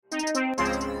This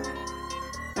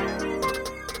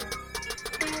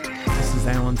is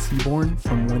Alan Seaborn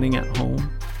from Winning at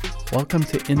Home. Welcome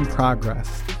to In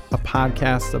Progress, a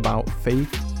podcast about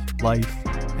faith, life,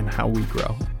 and how we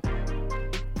grow.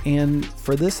 And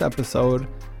for this episode,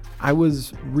 I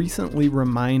was recently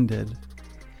reminded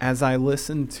as I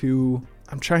listened to,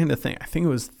 I think it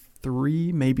was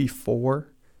 3, maybe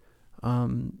 4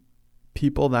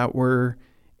 people that were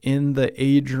in the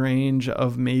age range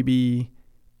of maybe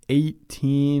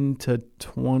 18 to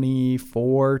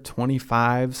 24,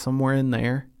 25, somewhere in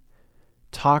there,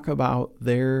 talk about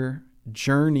their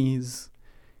journeys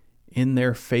in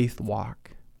their faith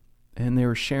walk. And they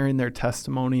were sharing their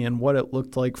testimony and what it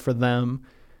looked like for them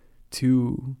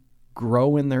to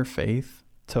grow in their faith,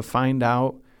 to find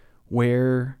out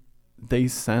where they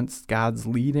sensed God's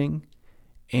leading,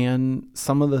 and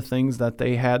some of the things that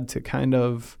they had to kind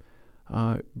of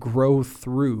grow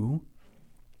through.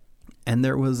 And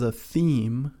there was a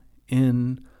theme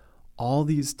in all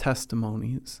these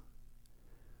testimonies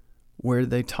where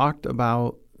they talked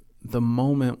about the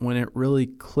moment when it really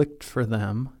clicked for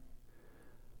them.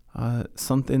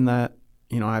 Something that,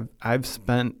 I've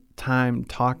spent time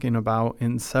talking about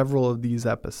in several of these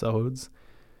episodes,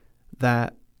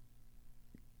 that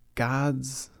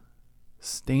God's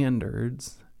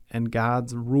standards and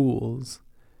God's rules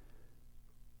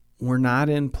were not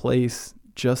in place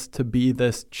just to be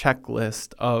this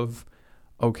checklist of,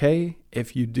 okay,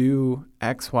 if you do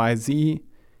X, Y, Z,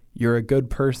 you're a good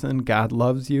person, God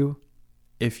loves you.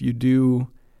 If you do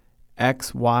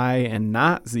X, Y, and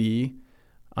not Z,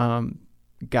 God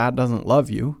doesn't love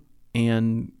you,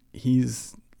 and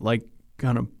he's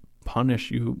gonna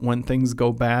punish you when things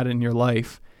go bad in your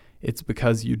life. It's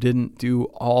because you didn't do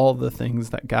all the things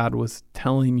that God was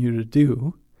telling you to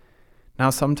do. Now,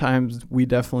 sometimes we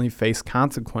definitely face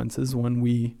consequences when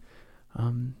we,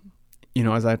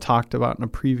 as I talked about in a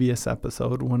previous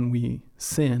episode, when we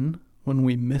sin, when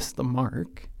we miss the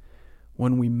mark,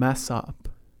 when we mess up.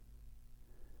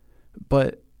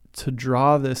 But to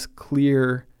draw this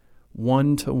clear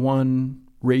 1-to-1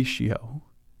 ratio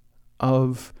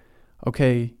of,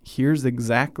 okay, here's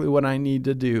exactly what I need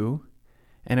to do,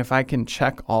 and if I can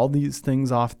check all these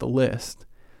things off the list,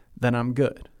 then I'm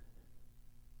good.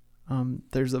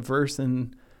 There's a verse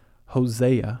in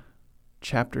Hosea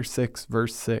chapter 6,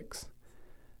 verse 6,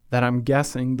 that I'm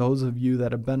guessing those of you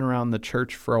that have been around the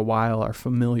church for a while are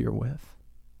familiar with.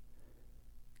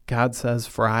 God says,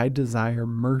 "For I desire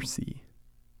mercy,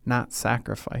 not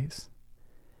sacrifice,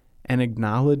 an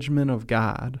acknowledgement of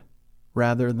God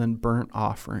rather than burnt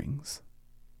offerings."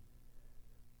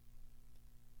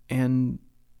 And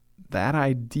that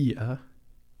idea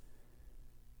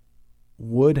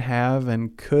would have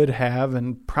and could have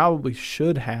and probably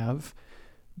should have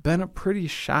been a pretty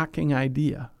shocking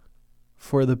idea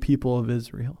for the people of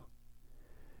Israel.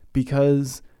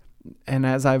 Because, and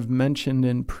as I've mentioned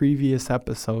in previous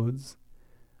episodes,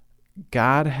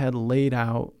 God had laid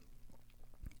out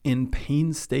in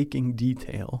painstaking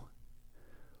detail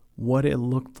what it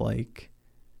looked like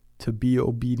to be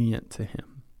obedient to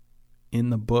him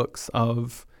in the books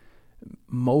of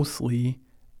mostly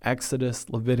Exodus,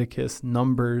 Leviticus,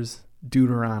 Numbers,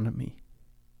 Deuteronomy.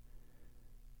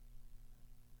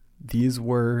 These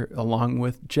were, along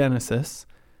with Genesis,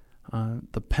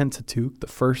 the Pentateuch, the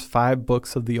first 5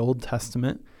 books of the Old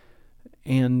Testament,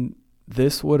 and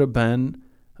this would have been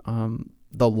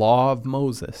the law of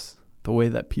Moses. The way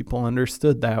that people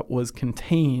understood that was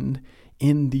contained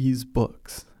in these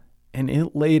books, and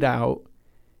it laid out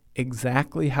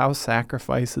exactly how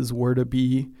sacrifices were to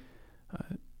be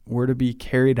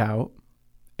carried out,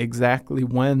 exactly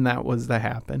when that was to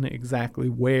happen, exactly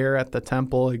where at the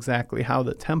temple, exactly how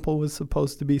the temple was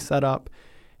supposed to be set up,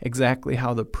 exactly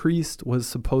how the priest was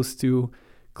supposed to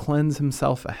cleanse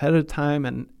himself ahead of time,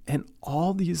 and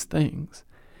all these things.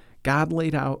 God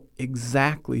laid out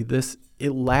exactly this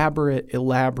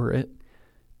elaborate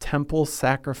temple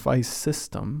sacrifice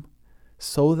system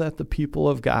so that the people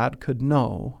of God could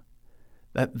know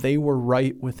that they were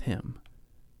right with him.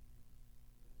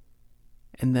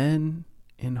 And then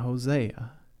in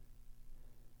Hosea,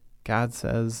 God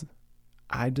says,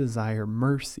 "I desire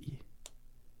mercy,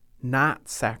 not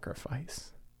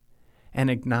sacrifice, an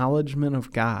acknowledgement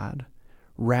of God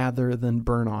rather than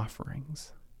burnt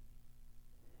offerings."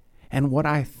 And what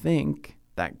I think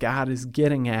that God is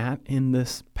getting at in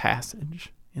this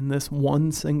passage, in this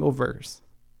one single verse,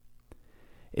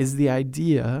 is the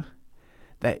idea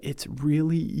that it's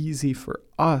really easy for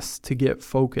us to get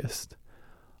focused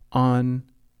on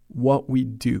what we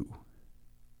do,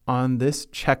 on this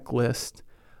checklist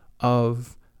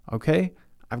of, okay,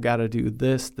 I've got to do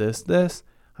this, this, this.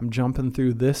 I'm jumping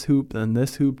through this hoop, then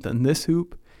this hoop, then this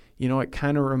hoop. It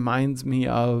kind of reminds me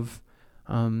of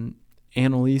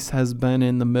Annalise has been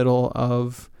in the middle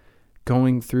of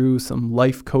going through some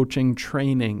life coaching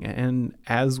training. And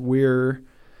as I'm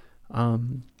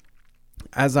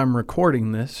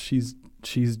recording this, she's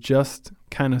just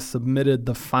kind of submitted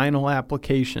the final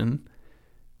application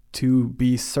to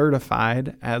be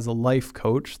certified as a life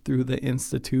coach through the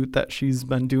institute that she's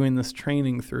been doing this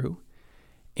training through.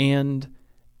 And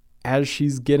as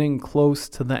she's getting close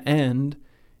to the end,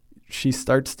 she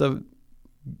starts to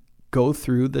go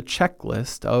through the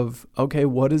checklist of, okay,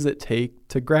 what does it take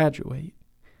to graduate?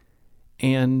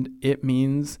 And it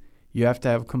means you have to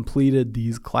have completed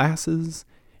these classes.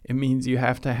 It means you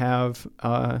have to have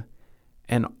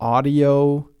an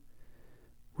audio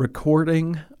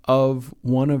recording of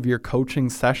one of your coaching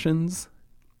sessions.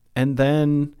 And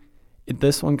then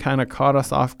this one kind of caught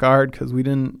us off guard because we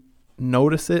didn't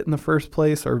notice it in the first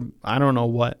place, or I don't know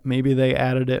what. Maybe they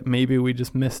added it. Maybe we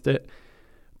just missed it.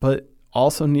 But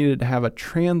also needed to have a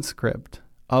transcript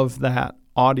of that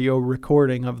audio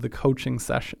recording of the coaching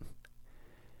session.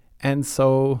 And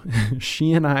so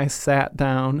she and I sat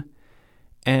down,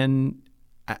 and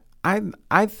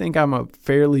I think I'm a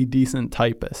fairly decent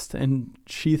typist, and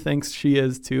she thinks she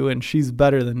is too, and she's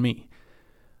better than me.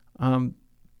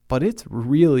 But it's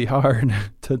really hard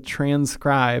to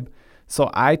transcribe. So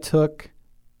I took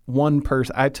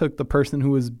the person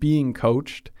who was being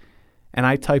coached, and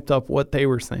I typed up what they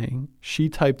were saying. She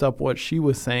typed up what she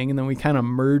was saying, and then we kind of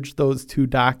merged those two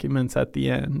documents at the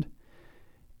end.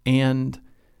 And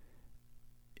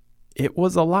it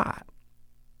was a lot.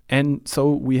 And so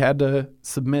we had to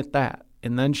submit that.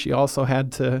 And then she also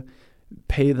had to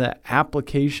pay the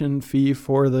application fee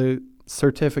for the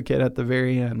certificate at the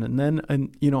very end. And then,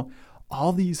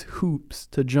 all these hoops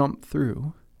to jump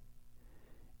through.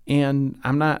 And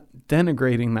I'm not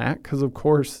denigrating that because, of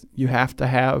course, you have to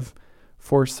have,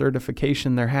 for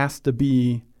certification, there has to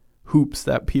be hoops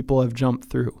that people have jumped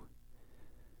through.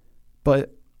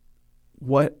 But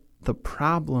what the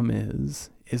problem is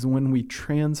when we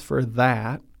transfer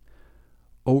that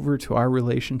over to our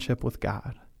relationship with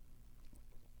God.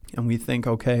 And we think,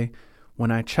 okay, when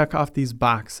I check off these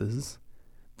boxes,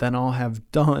 then I'll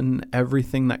have done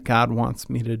everything that God wants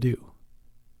me to do.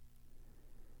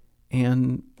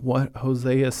 And what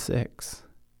Hosea 6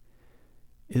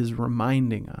 is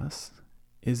reminding us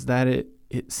is that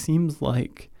it seems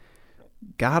like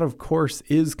God, of course,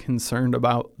 is concerned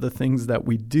about the things that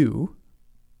we do,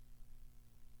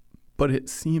 but it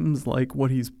seems like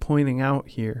what he's pointing out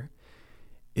here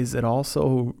is it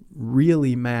also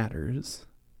really matters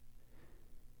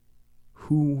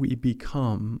who we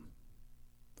become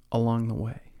along the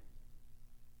way.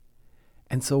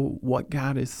 And so what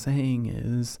God is saying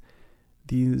is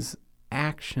these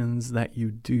actions that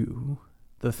you do,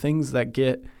 the things that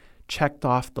get checked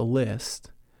off the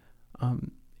list,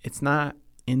 it's not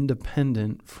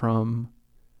independent from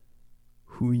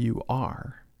who you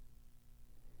are.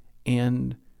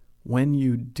 And when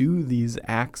you do these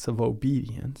acts of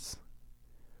obedience,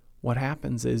 what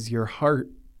happens is your heart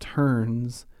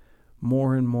turns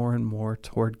more and more and more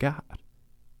toward God.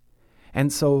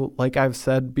 And so, like I've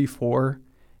said before,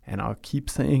 and I'll keep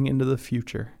saying into the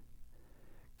future,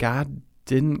 God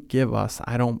didn't give us,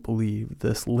 I don't believe,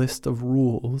 this list of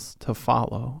rules to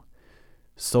follow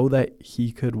so that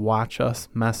he could watch us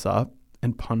mess up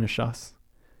and punish us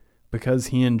because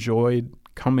he enjoyed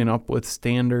coming up with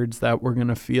standards that were going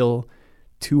to feel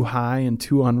too high and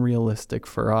too unrealistic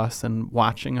for us and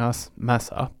watching us mess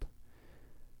up.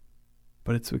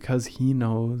 But it's because he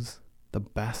knows the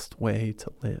best way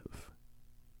to live.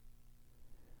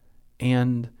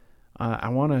 And I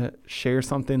want to share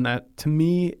something that to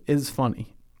me is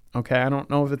funny. Okay, I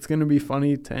don't know if it's going to be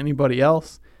funny to anybody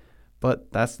else,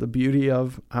 but that's the beauty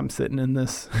of I'm sitting in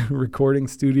this recording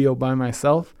studio by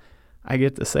myself. I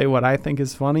get to say what I think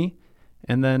is funny,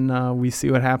 and then we see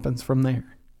what happens from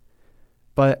there.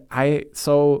 But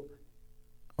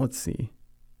let's see,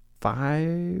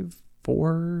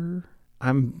 4,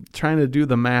 I'm trying to do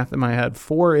the math in my head,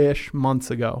 4-ish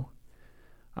months ago,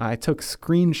 I took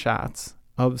screenshots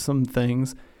of some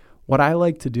things. What I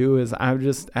like to do is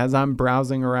as I'm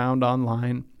browsing around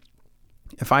online,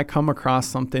 if I come across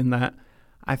something that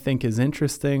I think is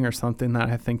interesting or something that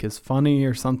I think is funny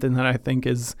or something that I think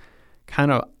is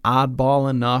kind of oddball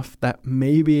enough that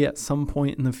maybe at some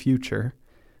point in the future,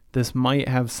 this might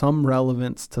have some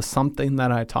relevance to something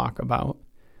that I talk about,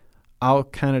 I'll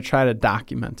kind of try to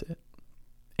document it.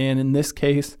 And in this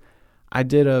case, I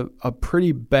did a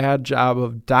pretty bad job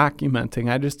of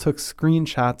documenting. I just took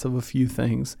screenshots of a few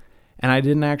things, and I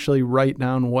didn't actually write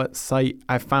down what site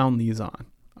I found these on.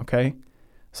 Okay?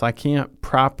 So I can't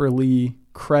properly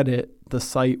credit the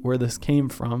site where this came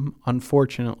from,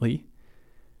 unfortunately.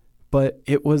 But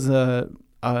it was a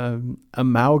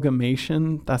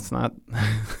amalgamation. That's not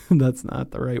that's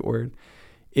not the right word.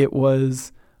 It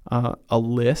was a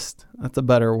list. That's a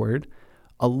better word.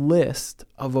 A list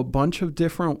of a bunch of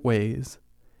different ways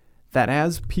that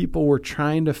as people were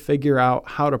trying to figure out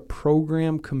how to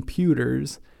program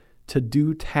computers to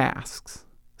do tasks.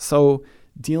 So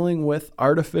dealing with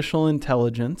artificial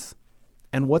intelligence,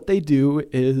 and what they do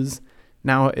is,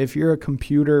 now if you're a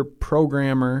computer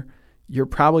programmer, you're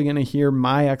probably going to hear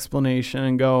my explanation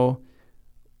and go,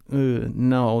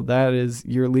 no,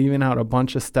 you're leaving out a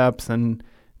bunch of steps and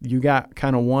you got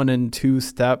kind of 1 and 2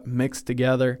 step mixed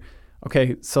together.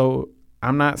 Okay, so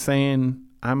I'm not saying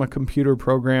I'm a computer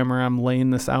programmer, I'm laying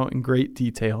this out in great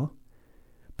detail,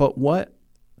 but what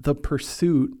the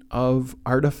pursuit of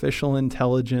artificial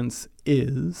intelligence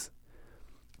is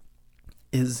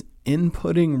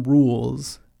inputting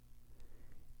rules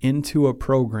into a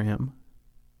program,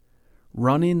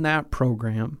 running that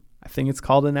program. I think it's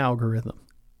called an algorithm.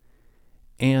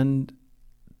 And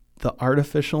the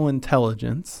artificial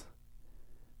intelligence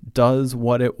does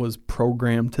what it was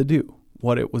programmed to do,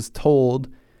 what it was told,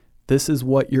 this is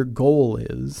what your goal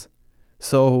is.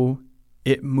 So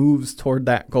it moves toward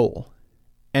that goal.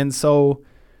 And so,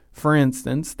 for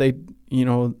instance, there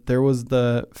was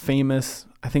the famous,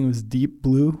 I think it was Deep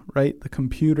Blue, right? The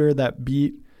computer that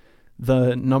beat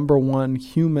the number 1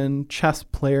 human chess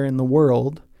player in the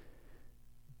world,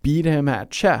 beat him at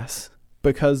chess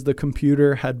because the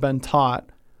computer had been taught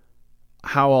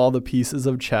how all the pieces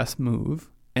of chess move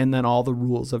and then all the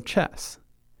rules of chess.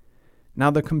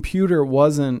 Now, the computer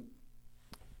wasn't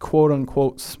quote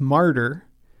unquote smarter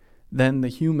than the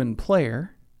human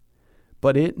player,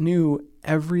 but it knew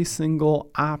every single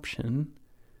option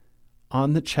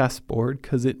on the chessboard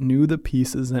because it knew the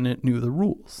pieces and it knew the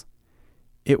rules.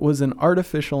 It was an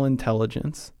artificial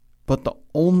intelligence, but the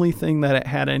only thing that it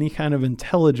had any kind of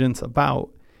intelligence about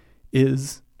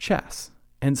is chess.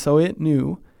 And so it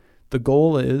knew the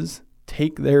goal is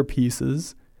take their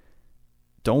pieces,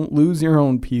 don't lose your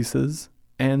own pieces,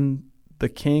 and the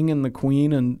king and the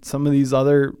queen and some of these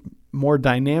other more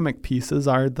dynamic pieces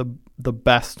are the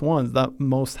best ones, the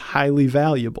most highly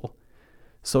valuable.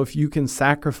 So if you can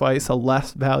sacrifice a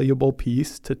less valuable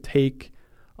piece to take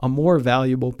a more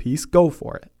valuable piece, go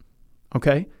for it.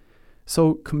 Okay?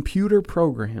 So computer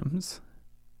programs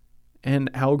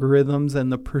and algorithms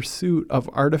and the pursuit of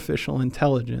artificial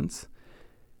intelligence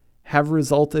have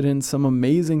resulted in some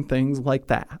amazing things like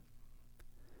that.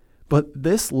 But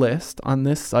this list on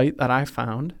this site that I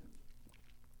found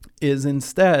is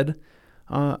instead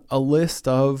a list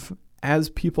of, as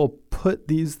people put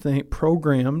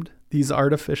programmed these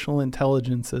artificial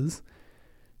intelligences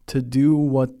to do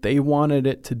what they wanted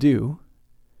it to do,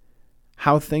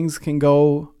 how things can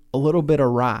go a little bit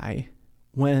awry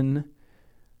when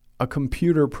a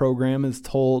computer program is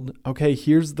told, okay,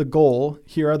 here's the goal,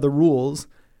 here are the rules,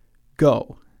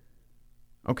 go.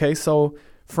 Okay, so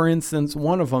for instance,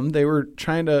 one of them, they were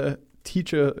trying to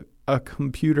teach a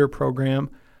computer program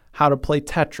how to play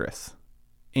Tetris.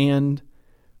 And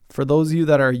for those of you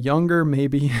that are younger,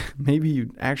 maybe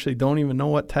you actually don't even know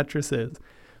what Tetris is,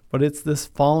 but it's this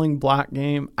falling block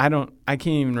game. I can't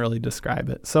even really describe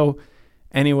it. So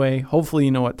anyway, hopefully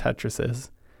you know what Tetris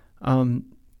is.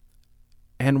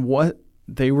 And what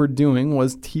they were doing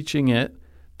was teaching it.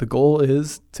 The goal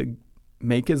is to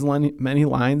make as many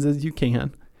lines as you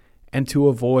can and to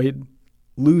avoid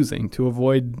losing, to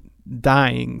avoid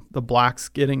dying, the blocks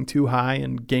getting too high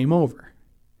and game over.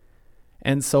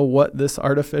 And so what this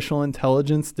artificial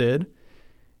intelligence did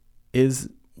is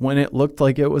when it looked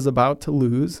like it was about to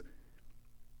lose,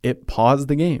 it paused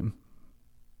the game.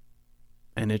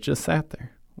 And it just sat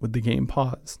there with the game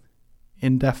paused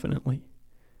indefinitely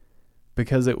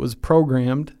because it was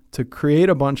programmed to create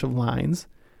a bunch of lines,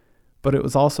 but it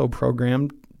was also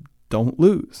programmed, don't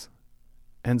lose.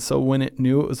 And so when it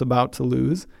knew it was about to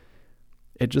lose,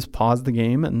 it just paused the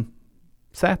game and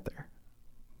sat there.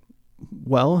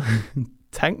 Well,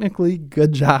 technically,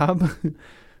 good job,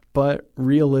 but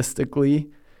realistically,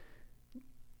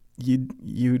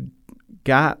 you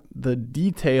got the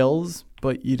details,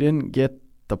 but you didn't get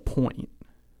the point,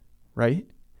 right?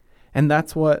 And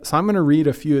so I'm going to read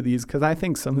a few of these because I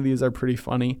think some of these are pretty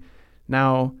funny.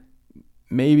 Now,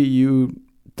 maybe you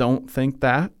don't think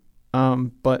that,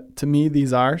 but to me,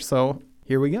 these are. So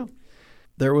here we go.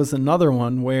 There was another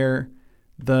one where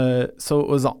it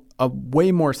was a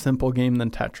way more simple game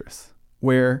than Tetris,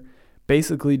 where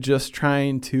basically just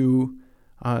trying to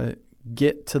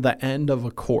get to the end of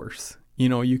a course. You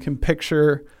know, you can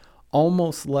picture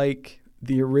almost like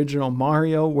the original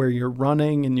Mario where you're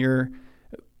running and you're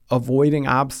avoiding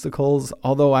obstacles,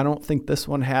 although I don't think this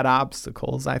one had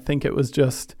obstacles. I think it was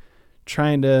just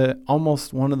trying to,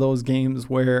 almost one of those games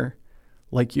where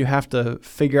like you have to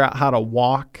figure out how to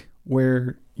walk,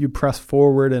 where you press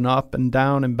forward and up and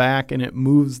down and back and it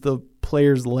moves the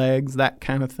player's legs, that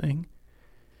kind of thing.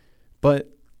 But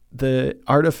the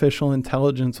artificial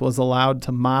intelligence was allowed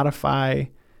to modify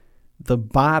the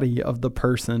body of the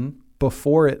person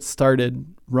before it started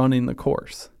running the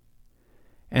course.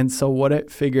 And so what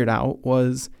it figured out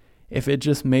was if it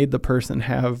just made the person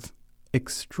have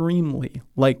extremely,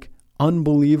 like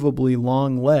unbelievably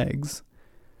long legs,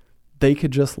 they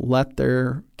could just let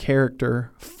their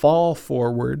character fall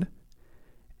forward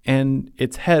and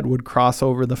its head would cross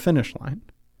over the finish line.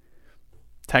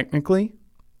 Technically,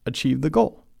 achieve the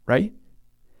goal, right?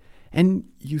 And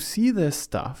you see this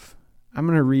stuff. I'm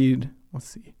going to read, let's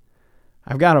see.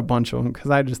 I've got a bunch of them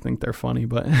because I just think they're funny,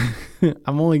 but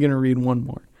I'm only going to read one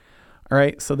more. All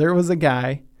right, so there was a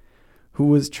guy who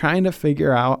was trying to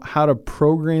figure out how to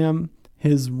program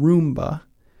his Roomba,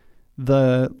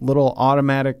 the little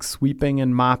automatic sweeping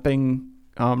and mopping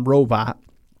robot,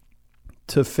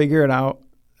 to figure it out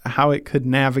how it could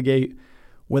navigate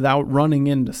without running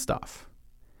into stuff.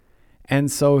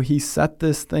 And so he set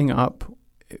this thing up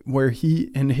where he,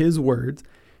 in his words,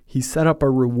 he set up a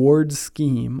reward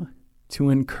scheme to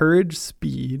encourage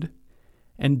speed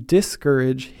and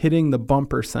discourage hitting the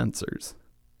bumper sensors.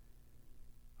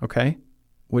 Okay?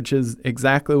 Which is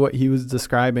exactly what he was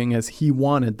describing as he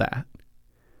wanted that.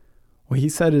 Well, he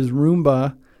said his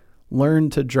Roomba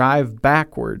learned to drive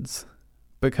backwards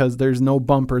because there's no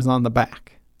bumpers on the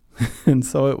back. And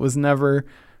so it was never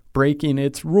breaking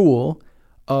its rule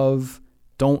of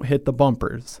don't hit the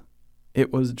bumpers.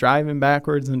 It was driving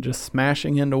backwards and just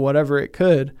smashing into whatever it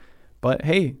could, but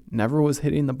hey, never was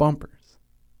hitting the bumpers.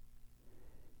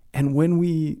 And when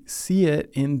we see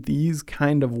it in these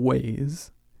kind of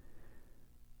ways,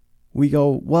 we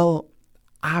go, well,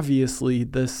 obviously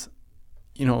this,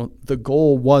 the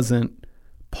goal wasn't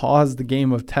pause the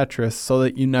game of Tetris so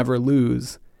that you never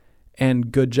lose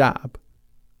and good job.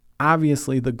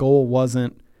 Obviously the goal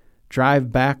wasn't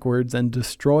drive backwards and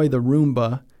destroy the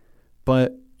Roomba,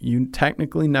 but you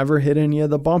technically never hit any of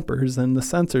the bumpers and the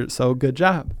sensors, so good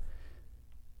job.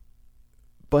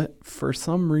 But for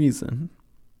some reason,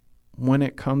 when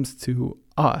it comes to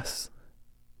us,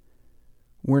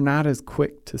 we're not as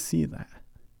quick to see that.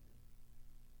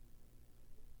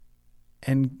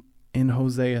 And in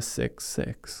Hosea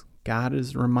 6:6, God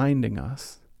is reminding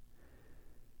us,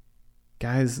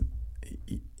 guys,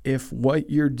 if what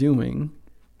you're doing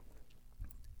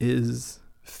is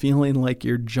feeling like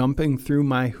you're jumping through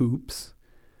my hoops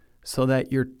so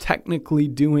that you're technically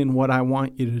doing what I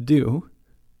want you to do,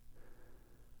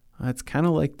 it's kind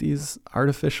of like these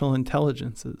artificial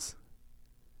intelligences.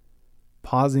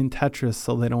 Pausing Tetris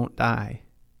so they don't die.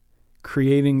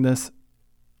 Creating this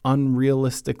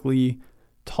unrealistically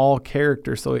tall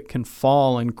character so it can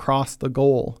fall and cross the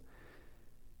goal.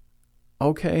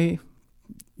 Okay,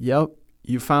 yep,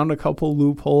 you found a couple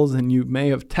loopholes and you may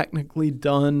have technically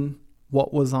done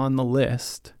what was on the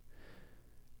list,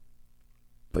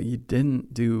 but you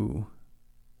didn't do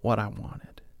what I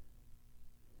wanted.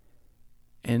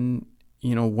 And,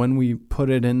 when we put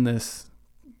it in this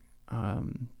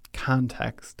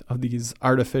context of these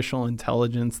artificial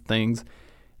intelligence things,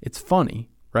 it's funny,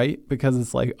 right? Because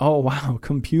it's like, oh, wow,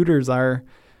 computers are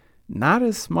not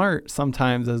as smart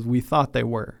sometimes as we thought they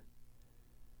were.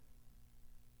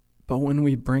 But when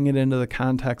we bring it into the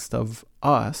context of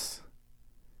us,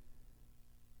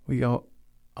 we go,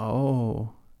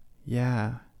 oh,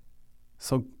 yeah.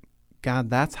 So, God,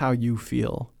 that's how you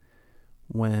feel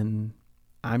when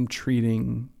I'm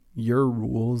treating your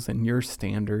rules and your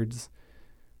standards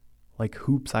like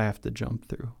hoops I have to jump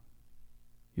through.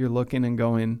 You're looking and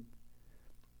going,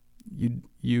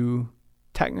 you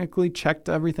technically checked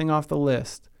everything off the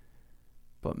list,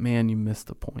 but man, you missed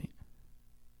the point.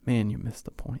 Man, you missed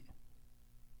the point.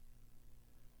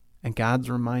 And God's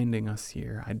reminding us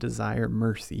here, I desire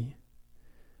mercy,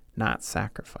 not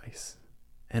sacrifice,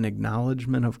 an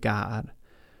acknowledgement of God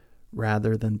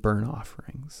rather than burnt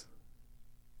offerings.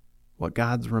 What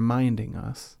God's reminding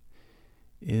us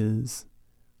is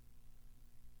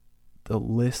the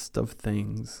list of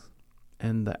things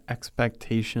and the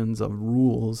expectations of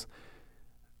rules,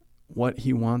 what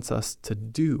he wants us to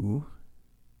do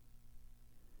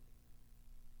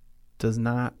does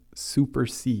not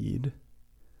supersede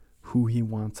who he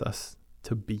wants us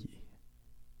to be.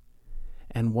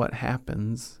 And what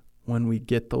happens when we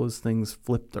get those things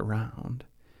flipped around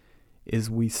is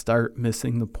we start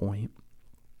missing the point.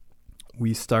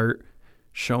 we start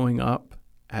showing up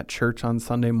at church on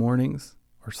Sunday mornings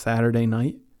or Saturday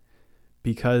night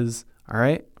because, all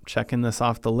right, I'm checking this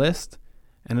off the list.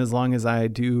 And as long as I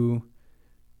do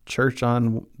church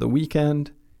on the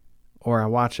weekend, or I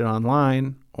watch it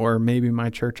online, or maybe my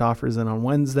church offers it on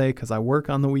Wednesday because I work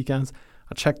on the weekends,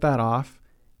 I'll check that off.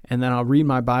 And then I'll read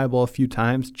my Bible a few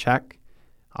times, check.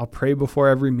 I'll pray before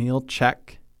every meal,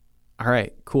 check. All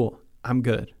right, cool, I'm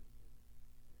good.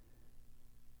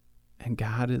 And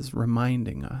God is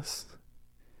reminding us,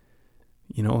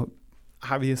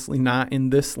 obviously not in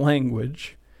this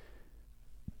language,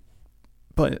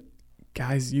 but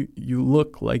guys, you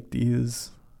look like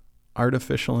these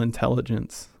artificial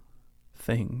intelligence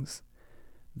things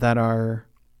that are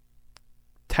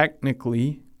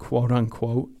technically, quote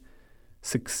unquote,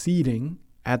 succeeding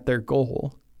at their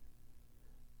goal,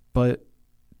 but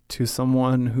to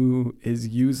someone who is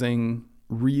using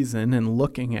reason and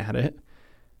looking at it,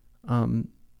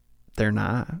 they're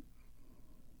not,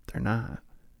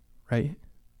 right?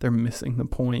 They're missing the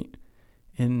point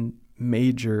in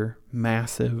major,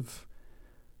 massive,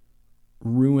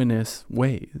 ruinous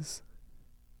ways.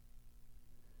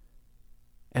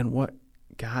 And what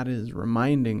God is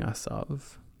reminding us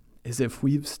of is if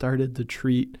we've started to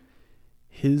treat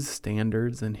His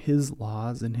standards and His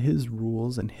laws and His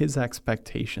rules and His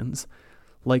expectations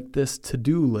like this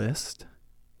to-do list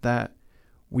that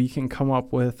we can come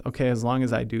up with, okay, as long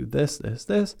as I do this,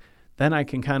 then I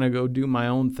can kind of go do my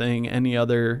own thing any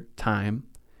other time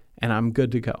and I'm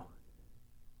good to go.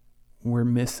 We're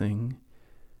missing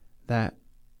that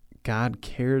God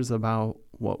cares about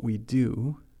what we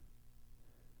do,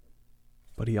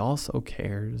 but He also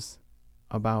cares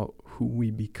about who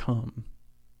we become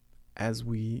as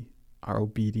we are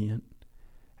obedient,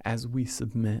 as we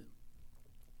submit,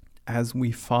 as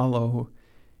we follow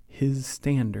His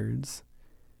standards,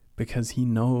 because He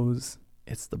knows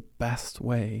it's the best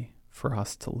way for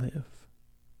us to live.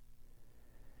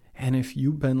 And if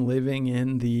you've been living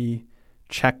in the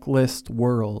checklist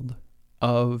world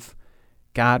of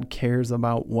God cares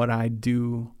about what I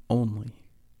do only,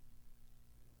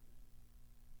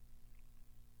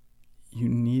 you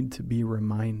need to be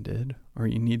reminded, or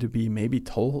you need to be maybe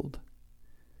told,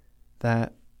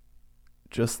 that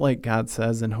just like God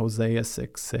says in Hosea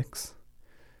 6:6,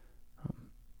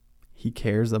 He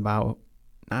cares about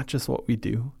not just what we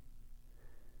do,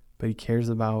 but He cares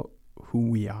about who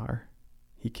we are.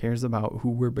 He cares about who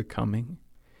we're becoming.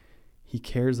 He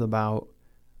cares about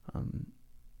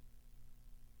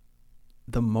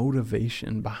the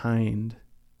motivation behind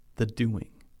the doing.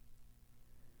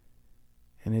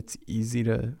 And it's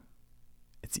easier,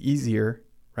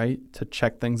 right, to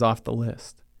check things off the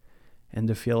list and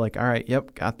to feel like, all right,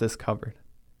 yep, got this covered.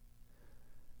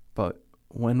 But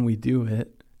when we do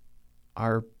it,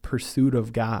 our pursuit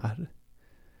of God,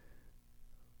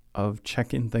 of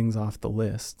checking things off the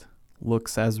list,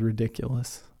 looks as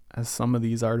ridiculous as some of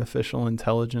these artificial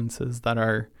intelligences that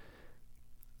are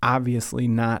obviously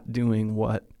not doing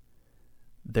what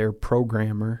their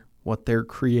programmer, what their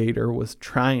creator was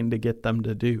trying to get them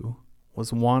to do,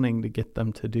 was wanting to get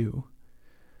them to do.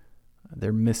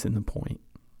 They're missing the point.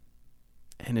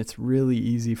 And it's really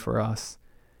easy for us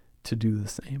to do the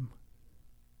same.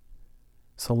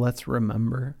 So let's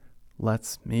remember,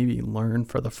 let's maybe learn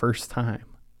for the first time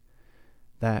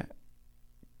that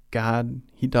God,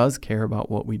 He does care about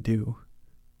what we do,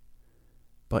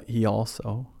 but He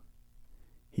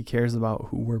cares about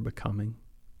who we're becoming.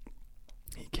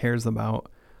 He cares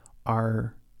about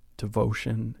our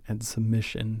devotion and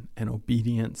submission and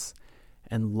obedience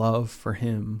and love for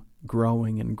Him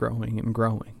growing and growing and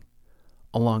growing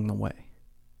along the way.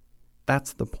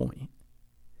 That's the point.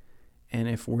 And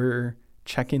if we're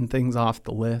checking things off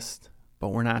the list, but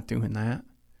we're not doing that,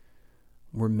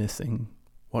 we're missing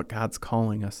what God's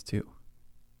calling us to.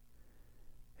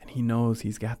 And He knows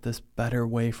He's got this better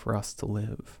way for us to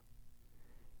live.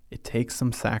 It takes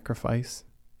some sacrifice.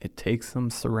 It takes some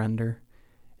surrender.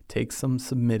 It takes some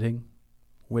submitting,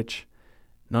 which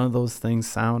none of those things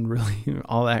sound really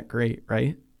all that great,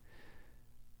 right?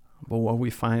 But what we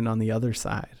find on the other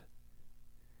side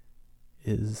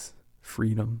is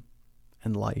freedom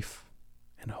and life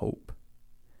and hope.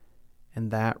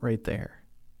 And that right there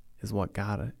is what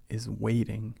God is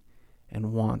waiting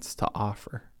and wants to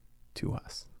offer to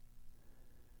us.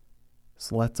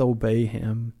 So let's obey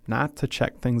Him, not to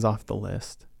check things off the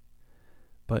list,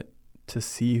 but to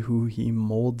see who He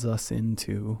molds us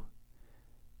into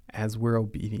as we're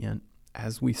obedient,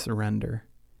 as we surrender,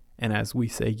 and as we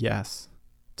say yes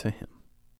to Him.